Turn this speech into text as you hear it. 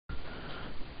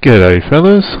G'day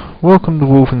fellas, welcome to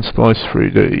Wolf and Spice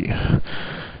 3D.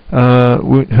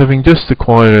 Having just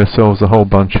acquired ourselves a whole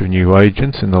bunch of new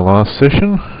agents in the last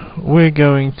session, we're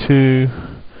going to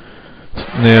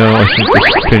now I think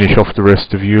just finish off the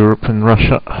rest of Europe and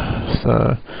Russia.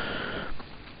 So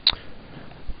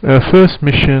our first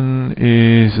mission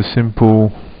is a simple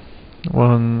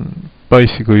one.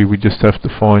 Basically we just have to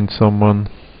find someone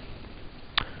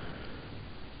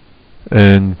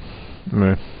and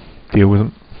deal with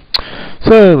them.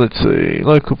 So let's see,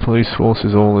 local police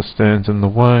forces, all that stands in the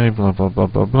way, blah blah blah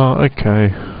blah blah.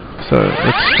 Okay, so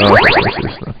let's start with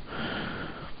this now.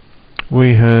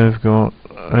 We have got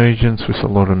agents with a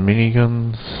lot of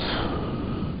miniguns,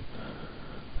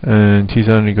 and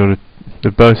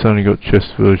they've both only got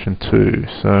chest version 2,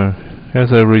 so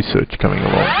how's our research coming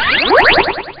along?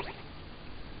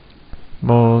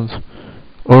 Mods.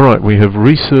 Alright, we have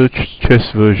researched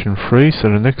chest version 3, so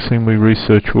the next thing we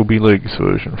research will be legs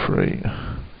version 3.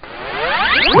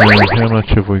 And how much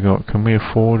have we got? Can we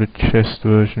afford a chest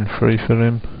version 3 for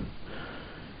them?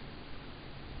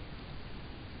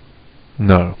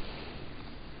 No.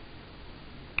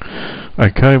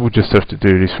 Okay, we'll just have to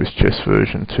do this with chest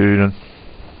version 2 then.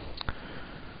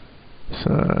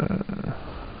 So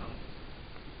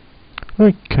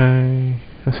okay,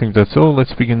 I think that's all.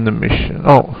 Let's begin the mission.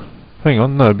 Oh, hang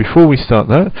on, no, before we start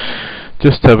that,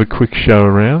 just have a quick show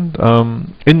around.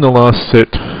 In the last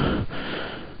set,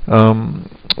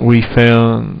 we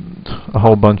found a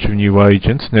whole bunch of new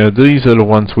agents. Now these are the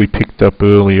ones we picked up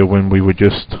earlier when we were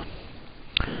just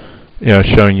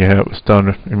showing you how it was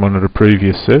done in one of the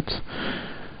previous sets.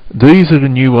 These are the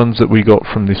new ones that we got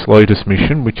from this latest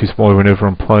mission, which is why whenever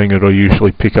I'm playing it I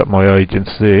usually pick up my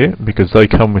agents there, because they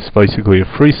come with basically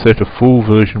a free set of full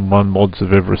version 1 mods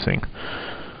of everything,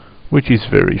 which is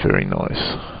very, very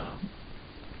nice.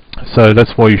 So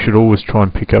that's why you should always try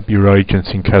and pick up your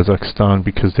agents in Kazakhstan,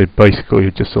 because they're basically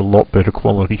just a lot better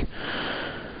quality.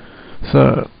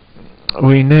 So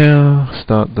we now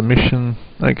start the mission.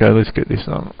 Okay, let's get this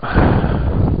on.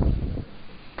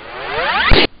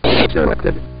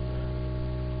 Selected.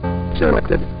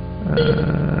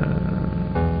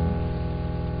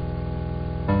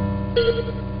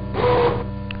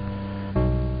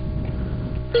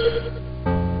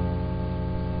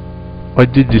 I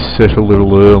did this set a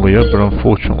little earlier, but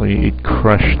unfortunately it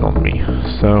crashed on me,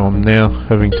 so I'm now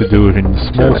having to do it in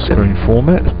the small screen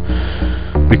format,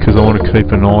 because I want to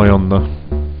keep an eye on the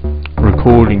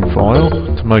recording file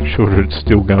to make sure that it's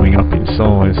still going up in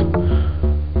size.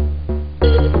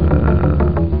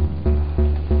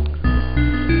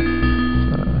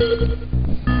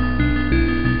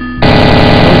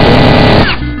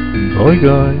 Bye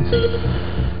guys.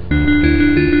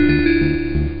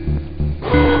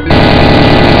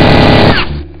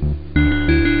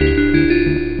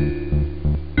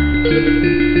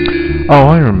 Oh,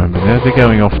 I remember now, they're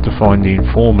going off to find the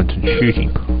informant and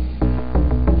shooting.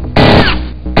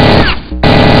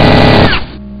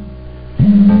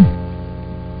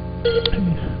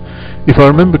 If I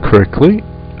remember correctly,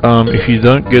 if you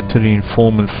don't get to the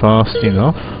informant fast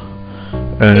enough,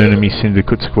 an enemy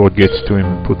Syndicate squad gets to him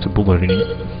and puts a bullet in him.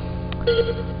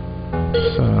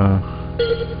 So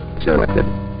Selected.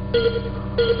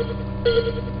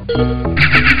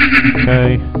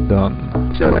 okay,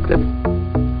 done. Selected.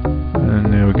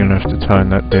 And now we're going to have to tone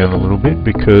that down a little bit,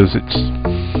 because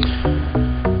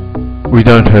we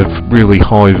don't have really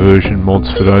high version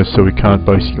mods for those, so we can't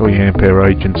basically amp our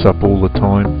agents up all the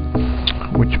time,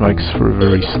 which makes for a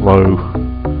very slow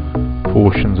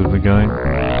portions of the game.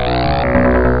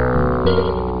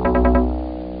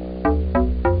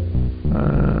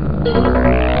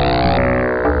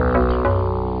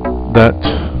 That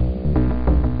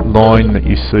line that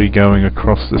you see going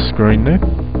across the screen there,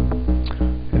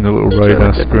 in the little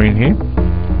radar screen here,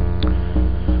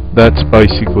 that's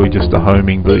basically just a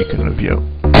homing beacon of your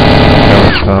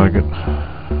current target.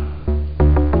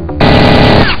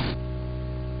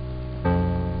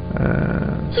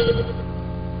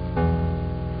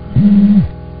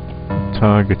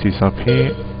 Target is up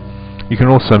here. You can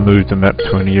also move the map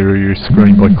to any area of your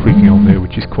screen by clicking on there,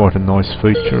 which is quite a nice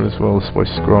feature, as well as by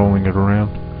scrolling it around.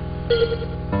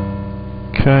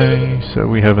 Okay, so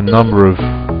we have a number of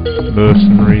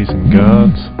mercenaries and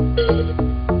guards.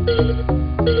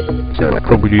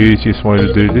 Probably the easiest way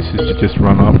to do this is to just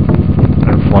run up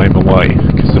and flame away,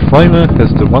 because the flamer has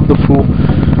the wonderful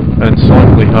and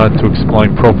slightly hard to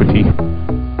explain property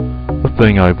of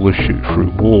being able to shoot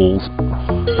through walls.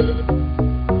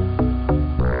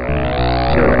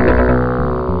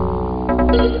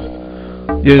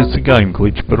 Yeah, it's a game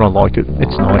glitch, but I like it.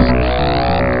 It's nice.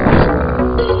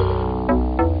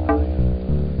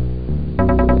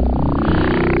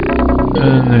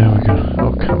 There we go.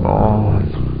 Oh, come on.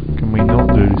 Can we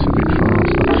not do this a bit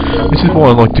faster? This is why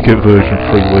I like to get version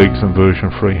 3 legs and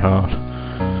version 3 heart.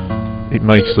 It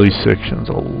makes these sections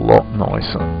a lot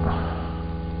nicer.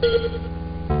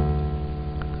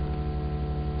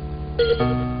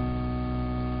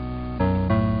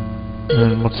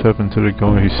 And what's happened to the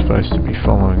guy who's supposed to be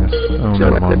following us? Oh,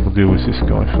 never mind, we'll deal with this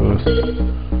guy first.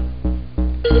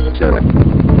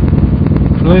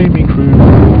 Flaming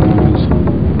cruise.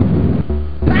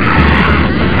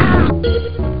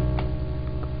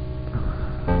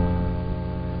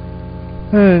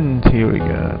 And here we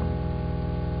go.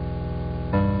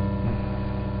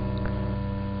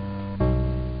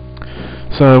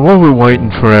 So while we're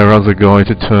waiting for our other guy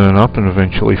to turn up and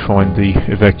eventually find the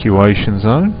evacuation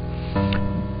zone,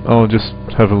 I'll just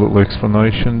have a little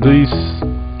explanation. These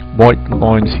white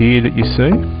lines here that you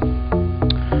see,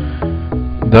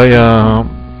 they are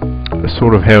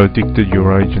sort of how addicted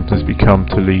your agent has become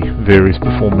to the various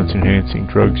performance enhancing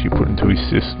drugs you put into his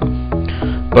system.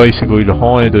 Basically, the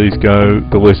higher these go,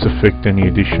 the less effect any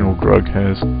additional drug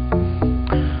has.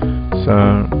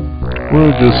 So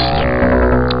we'll just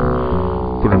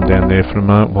put him down there for a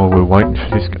moment while we're waiting for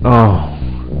this guy. Oh,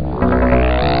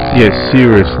 yes,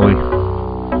 seriously.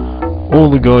 All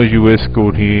the guys you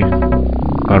escort here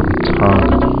are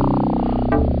retarded.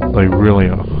 They really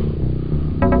are.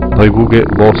 They will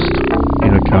get lost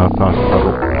in a car park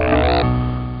puddle.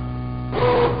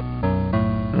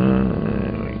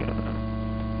 There we go.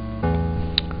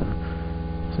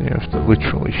 So you have to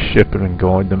literally shepherd and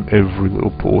guide them every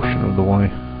little portion of the way.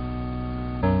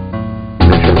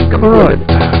 Alright,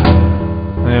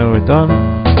 now we're done.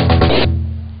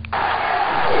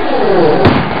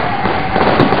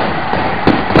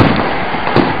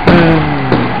 And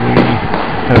we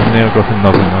have now got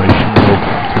another nation.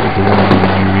 Welcome to the dawn of the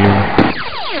new era.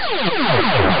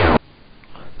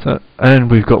 So, and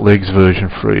we've got legs version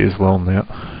 3 as well now.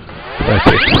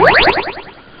 Perfect.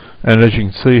 And as you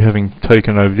can see, having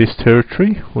taken over this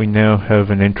territory, we now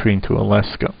have an entry into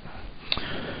Alaska.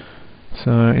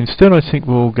 So instead I think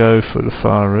we'll go for the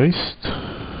Far East.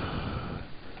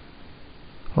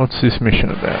 What's this mission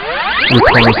about?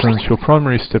 Reconnaissance. Your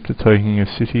primary step to taking a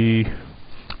city.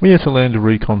 We are to land a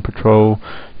recon patrol.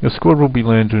 Your squad will be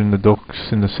landed in the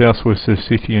docks in the southwest of the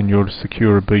city and you're to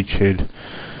secure a beachhead.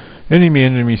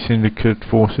 Enemy syndicate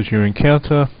forces you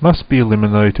encounter must be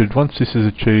eliminated. Once this is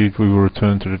achieved, we will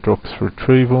return to the docks for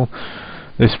retrieval.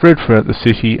 They're spread throughout the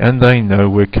city and they know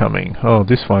we're coming. Oh,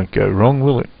 this won't go wrong,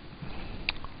 will it?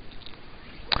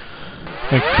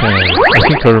 Okay, I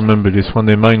think I remember this one.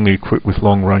 They're mainly equipped with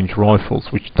long-range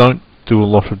rifles, which don't do a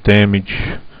lot of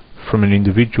damage from an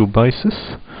individual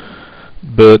basis,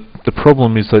 but the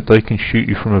problem is that they can shoot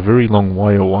you from a very long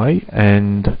way away,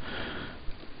 and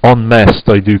en masse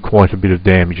they do quite a bit of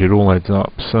damage. It all adds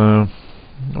up. So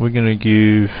we're going to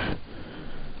give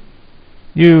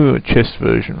you a chest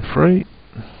version 3.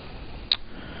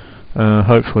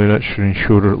 Hopefully that should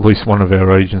ensure that at least one of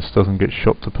our agents doesn't get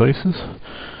shot to pieces.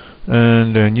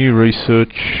 And our new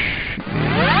research is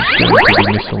going to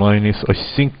be miscellaneous. I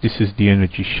think this is the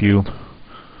energy shield,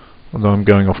 although I'm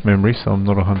going off memory, so I'm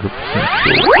not 100%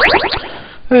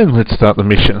 sure. And let's start the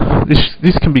mission.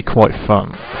 This can be quite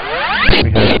fun.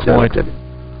 We have quite a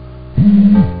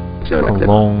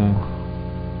long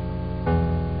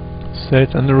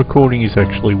set, and the recording is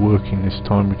actually working this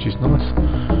time, which is nice.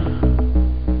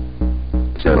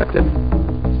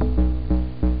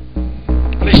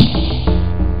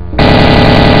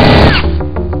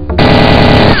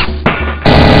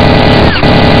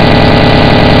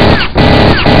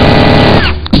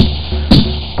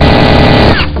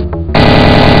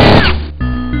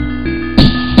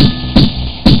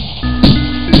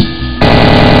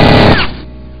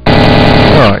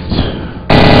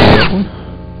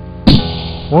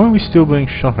 Why are we still being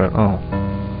shot at? Oh.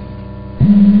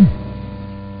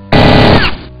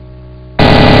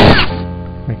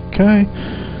 Okay.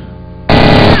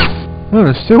 Oh,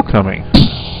 they're still coming.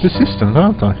 Persistent,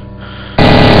 aren't they?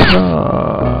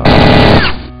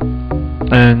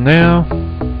 And now,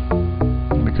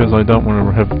 because I don't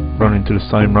want to run into the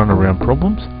same runaround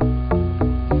problems.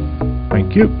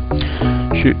 Thank you.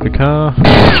 Shoot the car,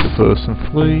 let the person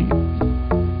flee.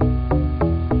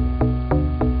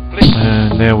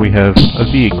 And now we have a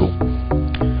vehicle.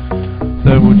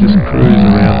 So we'll just cruise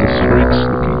around the streets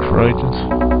looking for agents.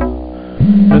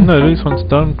 And no, these ones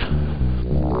don't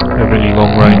have any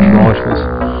long range rifles.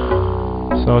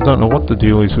 So I don't know what the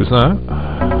deal is with that.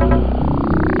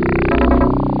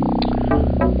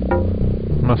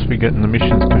 Must be getting the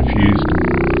missions confused.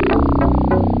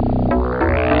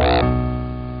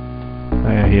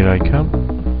 Here they come.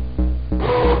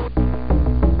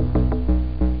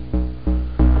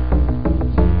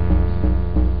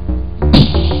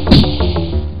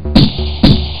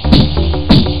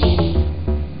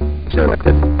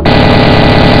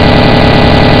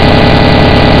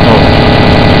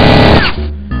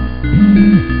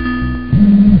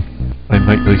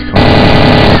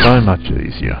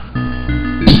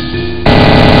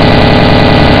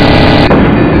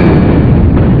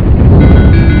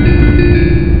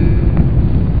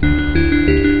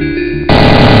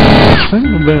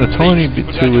 I'm being a tiny bit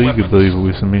too eager beaver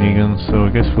with the minigun, so I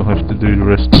guess we'll have to do the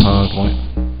rest the hard way.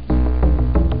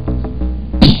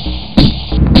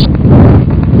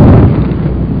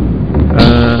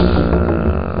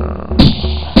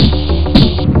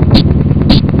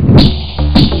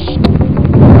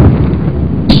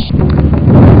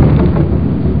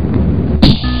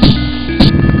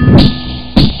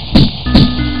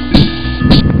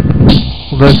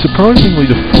 Although surprisingly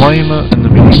the flamer and the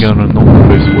minigun are not the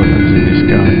best weapons in this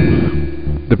game.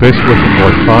 The best weapon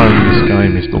by far in this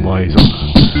game is the laser.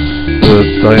 But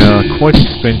they are quite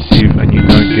expensive and you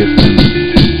don't get them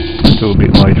until a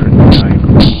bit later in the game.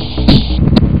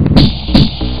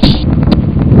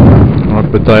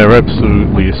 Right, but they are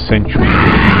absolutely essential for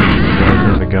the missions later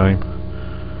in the game.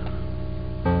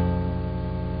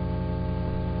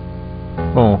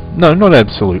 Oh, no, not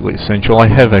absolutely essential. I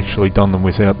have actually done them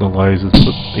without the lasers,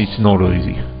 but it's not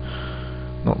easy.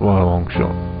 Not by a long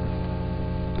shot.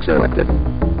 Selected.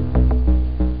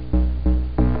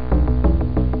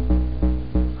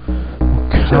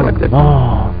 Come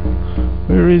on!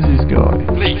 Where is this guy?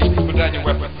 Please, put down your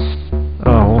weapons.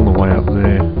 Oh, all the way up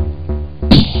there.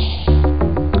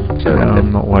 Now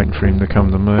I'm not waiting for him to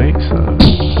come to me, so...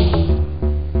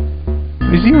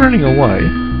 Is he running away?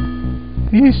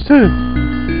 He is too.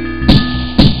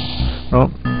 Well,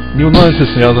 you'll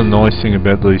notice the other nice thing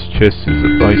about these chests is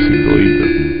that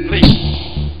basically Please.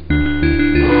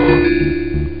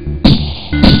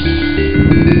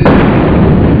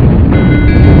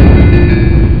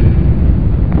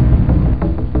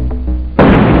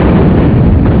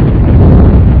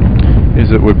 is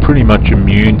that we're pretty much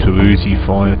immune to Uzi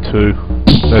fire too.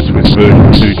 That's with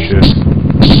version 2 chests.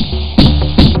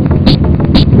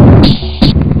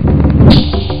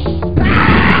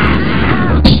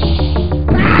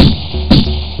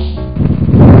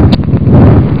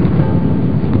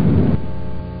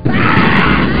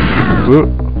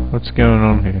 What's going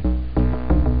on here?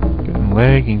 Getting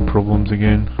lagging problems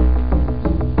again.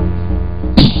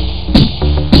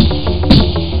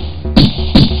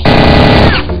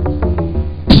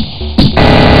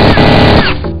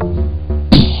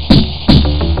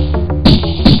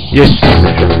 Yes!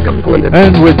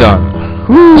 And we're done.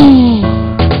 Woo!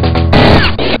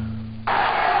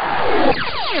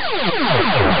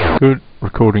 Good.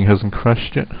 Recording hasn't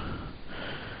crashed yet.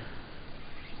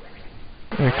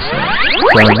 Excellent.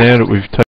 So now that we've taken